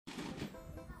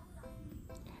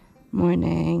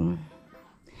Morning.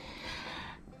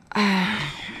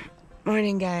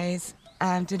 Morning, guys.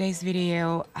 Today's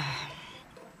video, I'm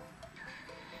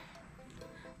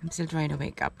still trying to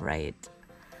wake up, right?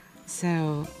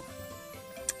 So,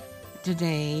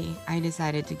 today, I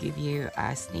decided to give you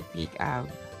a sneak peek of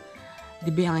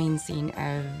the behind scene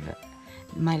of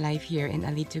my life here in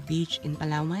Alito Beach in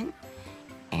Palawan,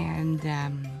 and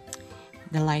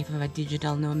the life of a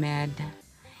digital nomad.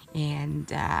 And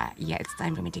yeah, it's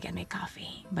time for me to get my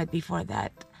coffee. But before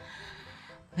that,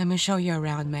 let me show you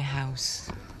around my house.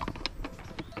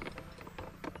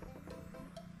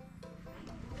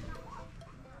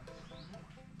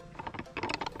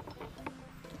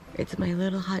 It's my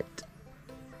little hut.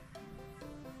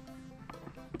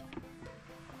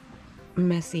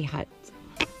 Messy hut.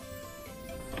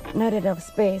 Not enough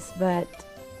space, but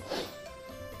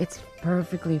it's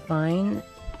perfectly fine.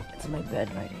 It's my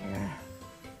bed right here.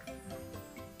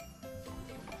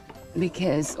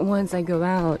 Because once I go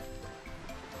out,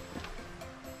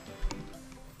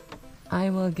 I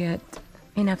will get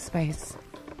enough space.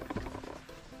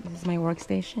 This is my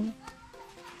workstation.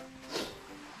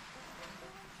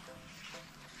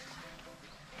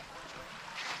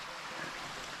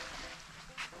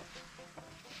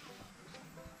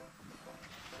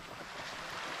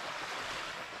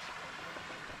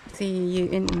 See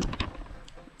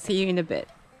you in a bit.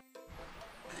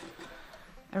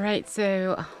 Alright,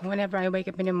 so whenever I wake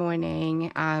up in the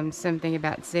morning, something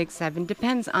about 6, 7,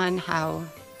 depends on how.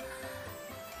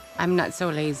 I'm not so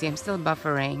lazy, I'm still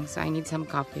buffering, so I need some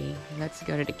coffee. Let's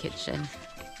go to the kitchen.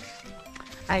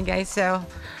 Alright guys, so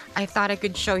I thought I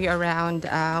could show you around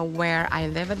where I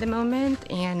live at the moment.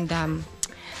 And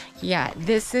yeah,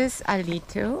 this is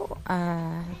Alito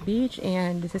Beach,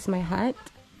 and this is my hut.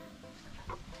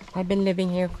 I've been living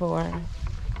here for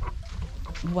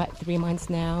what, 3 months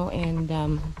now, and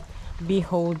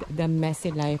behold the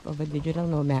messy life of a digital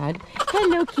nomad.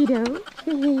 Hello, kiddo.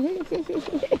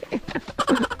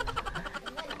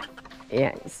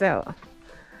 Yeah, so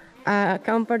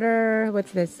comforter,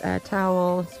 what's this,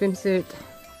 towel, swimsuit,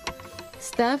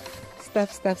 stuff.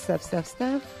 This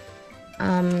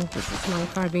is my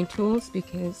carving tools,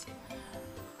 because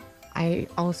I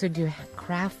also do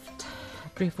craft,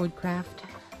 pre-food craft.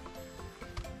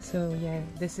 So yeah,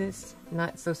 this is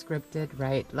not so scripted,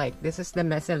 right? Like, this is the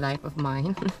messy life of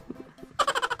mine.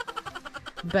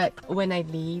 But when I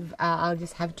leave, I'll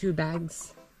just have 2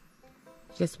 bags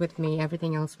just with me.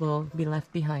 Everything else will be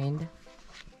left behind.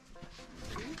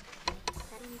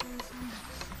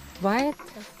 What?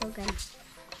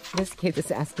 This kid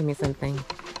is asking me something.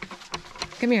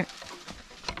 Come here.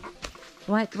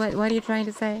 What are you trying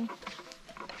to say?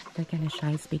 They're kind of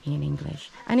shy speaking in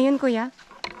English. Ano yun, kuya?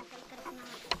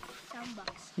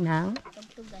 Nang?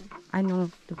 Tugtugan. Anong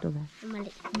tugtugan?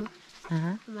 Maliit mo.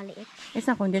 Ha? Maliit. It's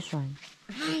a condition.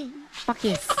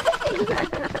 Pakis.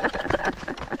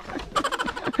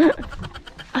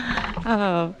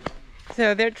 Oh.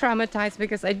 So they're traumatized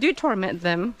because I do torment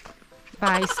them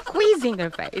by squeezing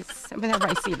their face whenever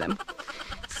I see them.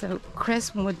 So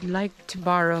Chris would like to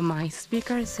borrow my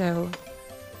speaker, so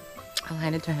I'll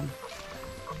hand it to him.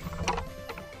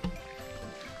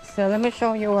 So let me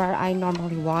show you where I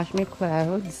normally wash my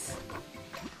clothes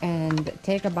and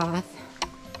take a bath.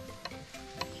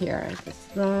 Here is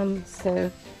some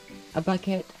soap, a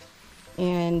bucket,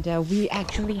 and we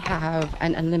actually have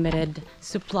an unlimited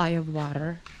supply of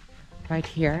water right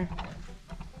here.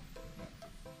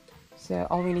 So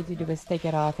all we need to do is take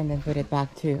it off and then put it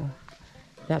back to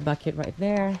that bucket right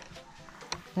there.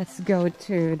 Let's go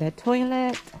to the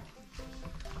toilet.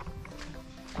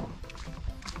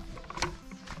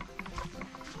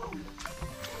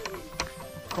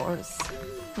 Of course,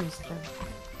 Mr.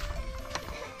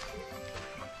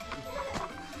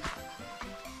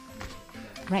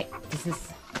 Right, this is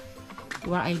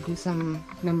where I do some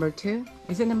number 2.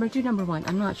 Is it number 2, number 1?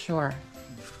 I'm not sure.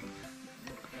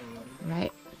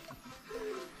 Right.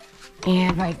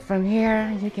 And right from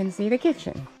here, you can see the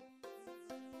kitchen.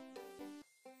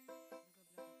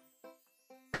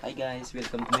 Hi guys,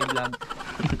 welcome to my vlog.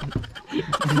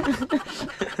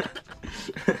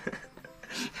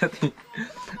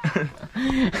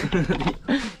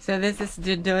 So this is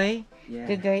Dudoy. Yeah.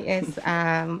 Dudoy is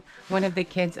one of the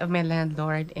kids of my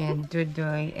landlord, and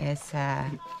Dudoy is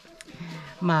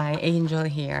my angel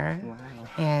here. Wow.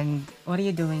 And what are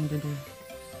you doing, Dudoy?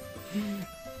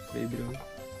 Hey bro.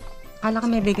 Kala ka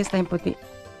may biggest time puti.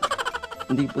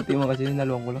 Hindi puti mo kasi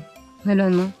naluwang ko lang.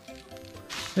 Nalon mo?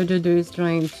 So Dudoy is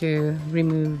trying to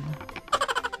remove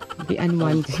the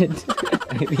unwanted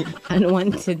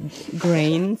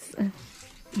grains.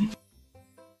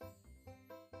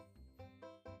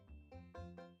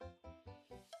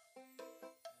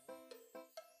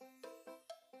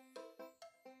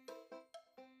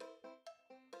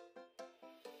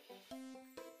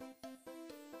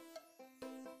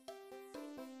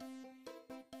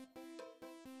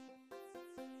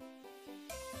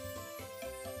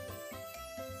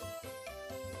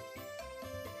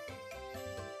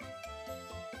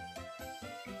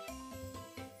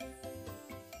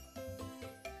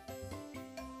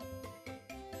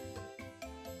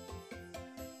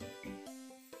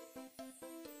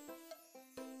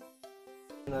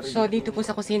 So, dito po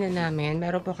sa kusina namin,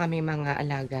 meron po kami mga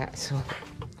alaga. So,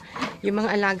 yung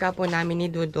mga alaga po namin ni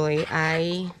Dudoy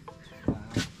ay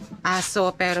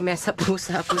aso, pero may sa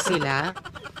pusa po sila.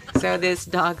 So, these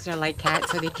dogs are like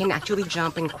cats, so they can actually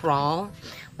jump and crawl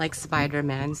like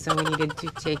Spider-Man. So, we needed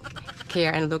to take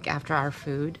care and look after our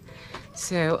food.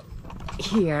 So,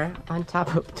 here, on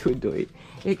top of Dudoy,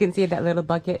 you can see that little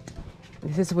bucket.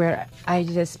 This is where I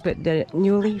just put the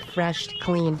newly fresh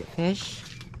cleaned fish.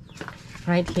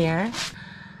 Right here.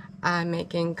 I'm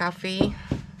making coffee.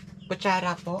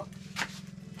 Kutsara po.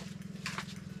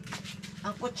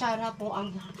 Ang kutsara po ang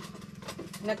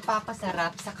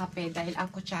nagpapasarap sa kape dahil ang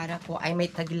kutsara po ay may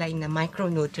taglay na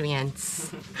micronutrients.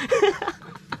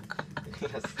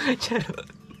 Charot.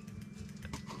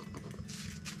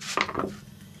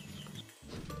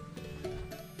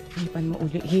 Hipan mo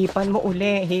uli. Hipan mo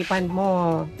uli. Hipan mo.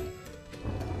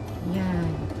 Yan.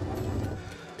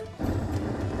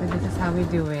 So this is how we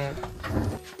do it.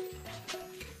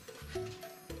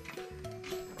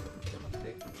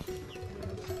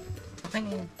 Ano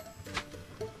yan?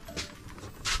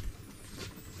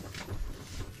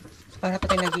 Para pa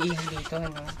tayo nag-iihan dito,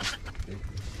 ano?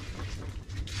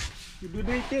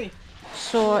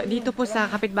 So, dito po sa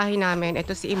kapitbahay namin,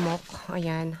 ito si Imok.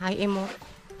 Ayan. Hi, Imok.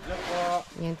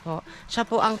 Ayan po. Siya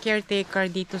po ang caretaker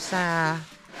dito sa,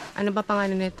 ano ba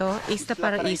pangalan nito? Isla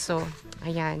Paraiso.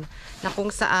 Ayan. Na kung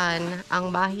saan, ang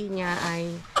bahay niya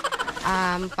ay,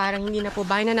 parang hindi na po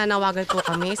bahay, nananawagan po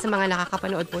kami sa mga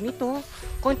nakakapanood po nito.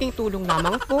 Konting tulong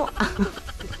lamang po.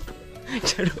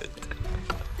 Charot.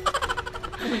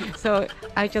 So,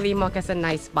 actually, Imok has a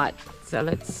nice spot. So,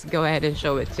 let's go ahead and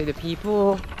show it to the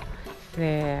people.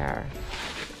 There.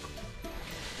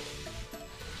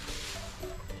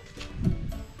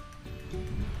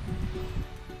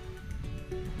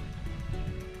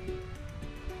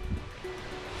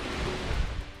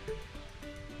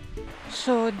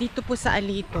 So, dito po sa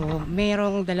Alito,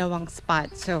 merong dalawang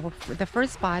spot. So, the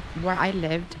first spot where I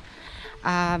lived,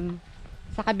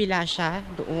 sa kabila siya,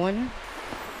 doon,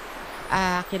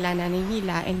 kila Nanay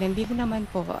Hila. And then, dito naman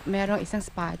po, merong isang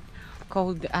spot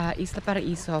called Isla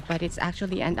Paraiso, but it's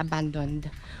actually an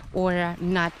abandoned or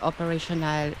not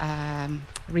operational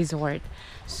resort.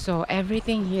 So,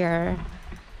 everything here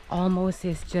almost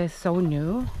is just so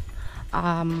new.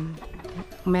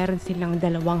 Meron silang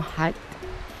dalawang hut.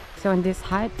 So in this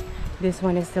hut, this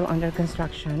one is still under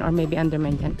construction or maybe under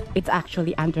maintenance. It's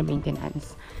actually under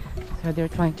maintenance. So they're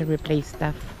trying to replace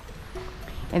stuff.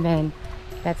 And then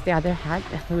that's the other hut,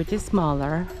 which is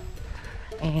smaller.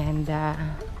 And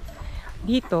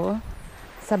dito,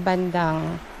 sa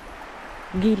bandang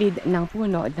gilid ng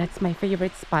puno, that's my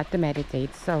favorite spot to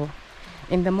meditate. So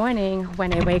in the morning,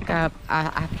 when I wake up,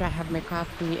 after I have my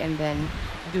coffee and then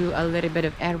do a little bit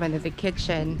of errand in the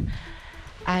kitchen,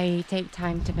 I take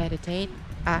time to meditate.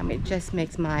 It just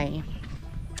makes my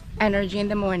energy in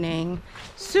the morning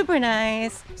super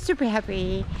nice, super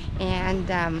happy, and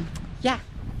yeah.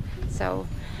 So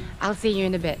I'll see you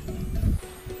in a bit.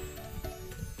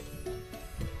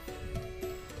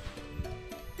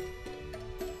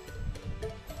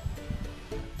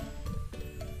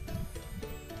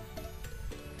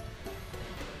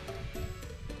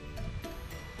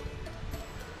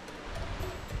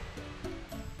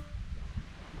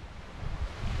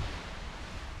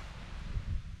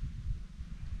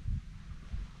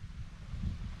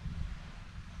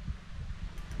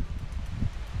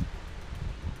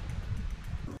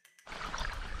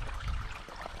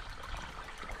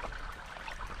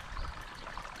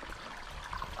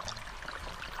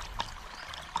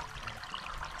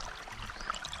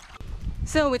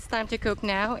 So it's time to cook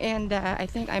now, and I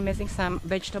think I'm missing some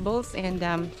vegetables, and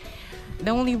the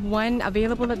only one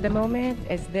available at the moment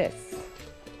is this.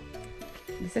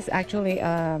 This is actually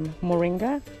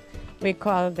moringa. We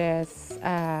call this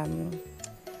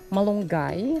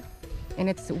malunggay, and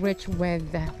it's rich with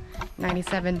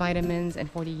 97 vitamins and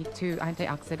 42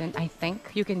 antioxidant. I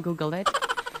think you can Google it.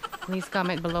 Please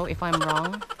comment below if I'm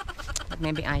wrong, but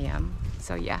maybe I am.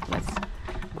 So yeah, let's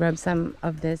grab some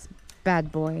of this bad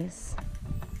boys.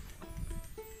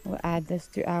 We'll add this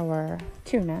to our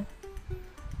tuna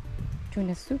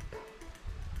soup.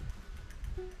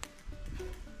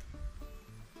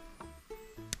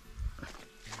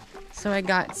 So I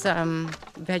got some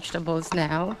vegetables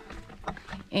now,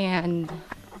 and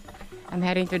I'm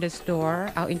heading to the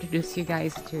store. I'll introduce you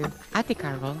guys to Ate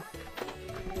Carol.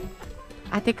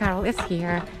 Ate Carol is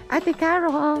here. Ate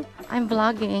Carol, I'm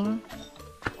vlogging.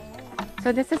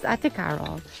 So this is Ate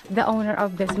Carol, the owner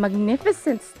of this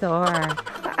magnificent store.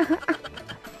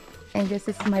 And this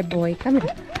is my boy. Come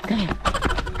here. Come here.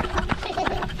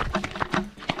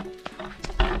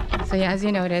 So yeah, as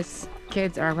you notice,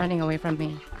 kids are running away from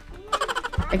me.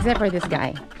 Except for this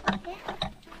guy.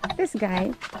 This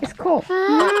guy is cool.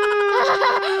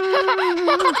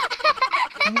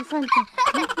 And this one too.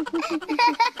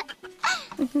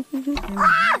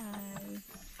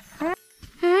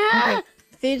 Okay,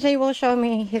 CJ will show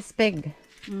me his pig.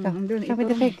 So, show me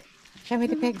the pig. Show me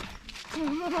the pig.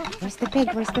 Where's the pig?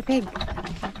 Where's the pig?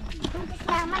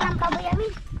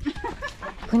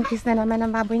 Kuntis na naman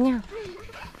ang baboy niya.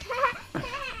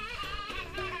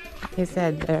 He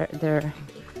said their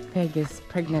pig is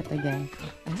pregnant again.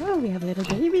 Oh, we have little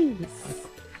babies.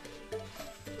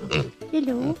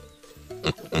 Hello.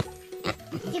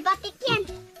 Si Batik yan.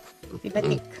 Si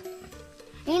Batik.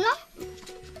 Nino?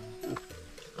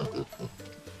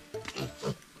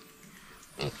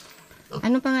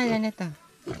 Ano pangalan nito?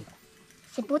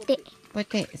 Si Puti.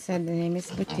 Puti. So the name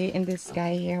is Puti. And this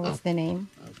guy here, what's the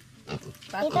name?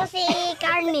 Ito si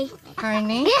Carney.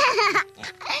 Carney.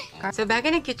 So back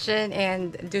in the kitchen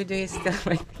and Dudu is still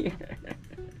right here.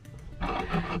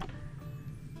 I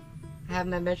have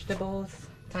my vegetables.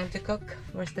 Time to cook.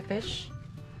 Where's the fish?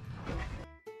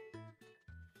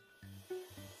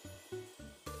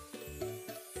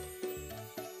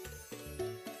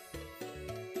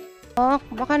 Oh,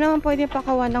 baka naman pwede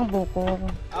pakawan ng buko.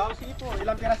 Sige po.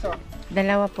 Ilang piraso?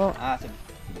 Dalawa po. Sige.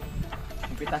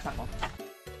 Magpitas ako.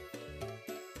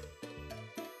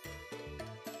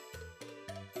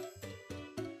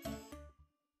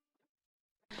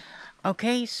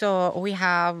 Okay, so we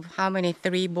have how many?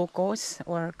 3 bucos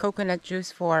or coconut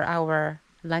juice for our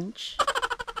lunch.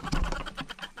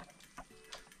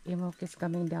 Imok is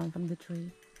coming down from the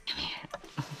tree.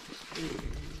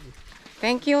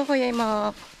 Thank you, Kuya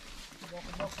Imok.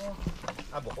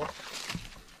 Buko.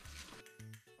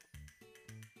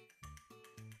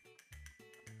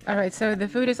 Alright, so the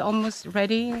food is almost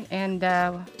ready and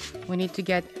we need to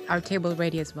get our table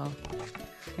ready as well.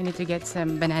 We need to get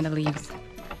some banana leaves.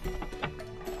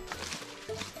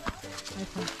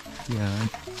 Yan.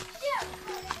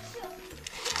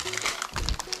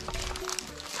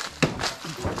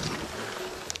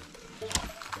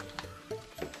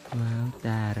 Wow,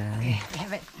 taray. We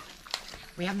have it.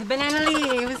 We have the banana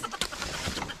leaves.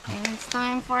 And it's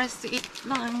time for us to eat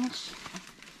lunch.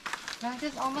 Lunch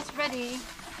is almost ready.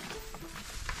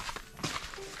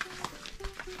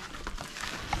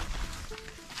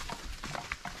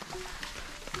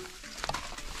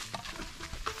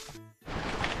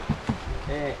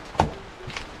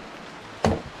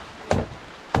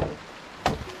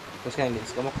 Terus kan Lins,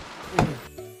 kamu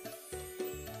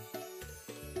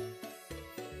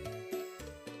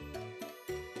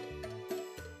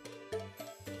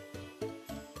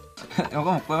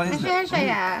kamu paling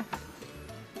Saya.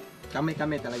 Kami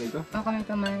talaga ito. Oh,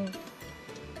 kamay.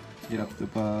 hirap to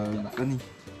pag kani.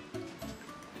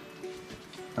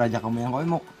 Raja kamu yang kau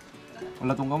mo.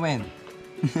 Wala tong kamen.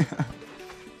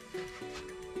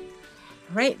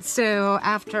 Right, so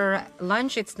after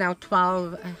lunch, it's now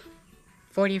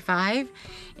 12:45,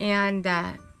 and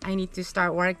I need to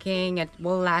start working. It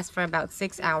will last for about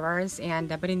 6 hours, and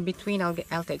but in between,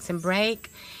 I'll take some break.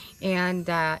 And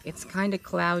it's kind of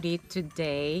cloudy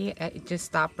today. It just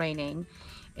stopped raining,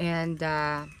 and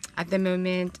at the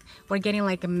moment, we're getting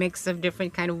like a mix of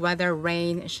different kind of weather: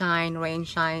 rain, shine,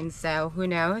 so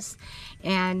who knows.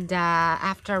 And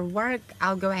after work,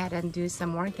 I'll go ahead and do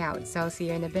some workouts, so I'll see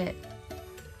you in a bit.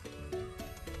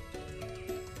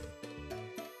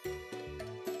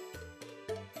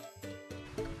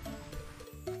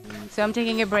 So I'm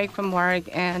taking a break from work,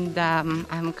 and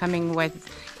I'm coming with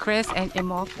Chris and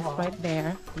Imok right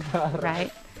there,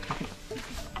 right?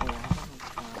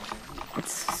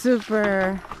 It's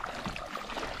super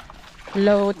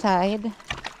low tide.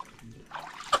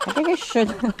 I think I should.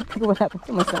 Wala pa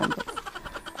sumasandal.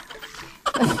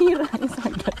 Nasira yung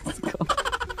sandals ko.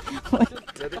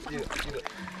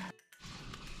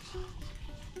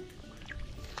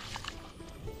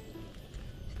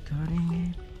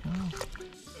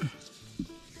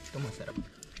 Ito masarap.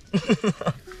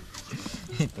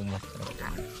 Ito masarap.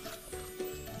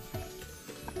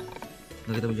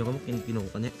 Nakita mo dyan kamu,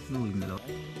 kinukuha niya. Yung dalawa.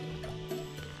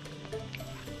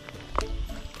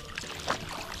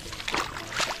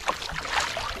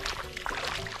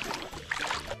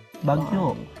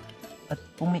 Bagyo. At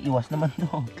umiiwas naman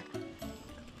to.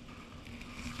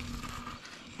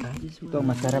 Ito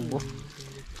masarap po.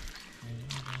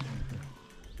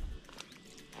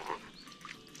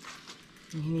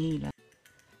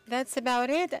 That's about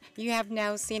it. You have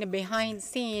now seen a behind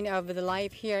scene of the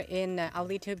life here in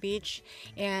Alito Beach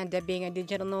and being a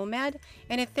digital nomad.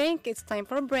 And I think it's time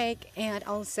for a break and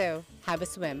also have a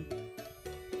swim.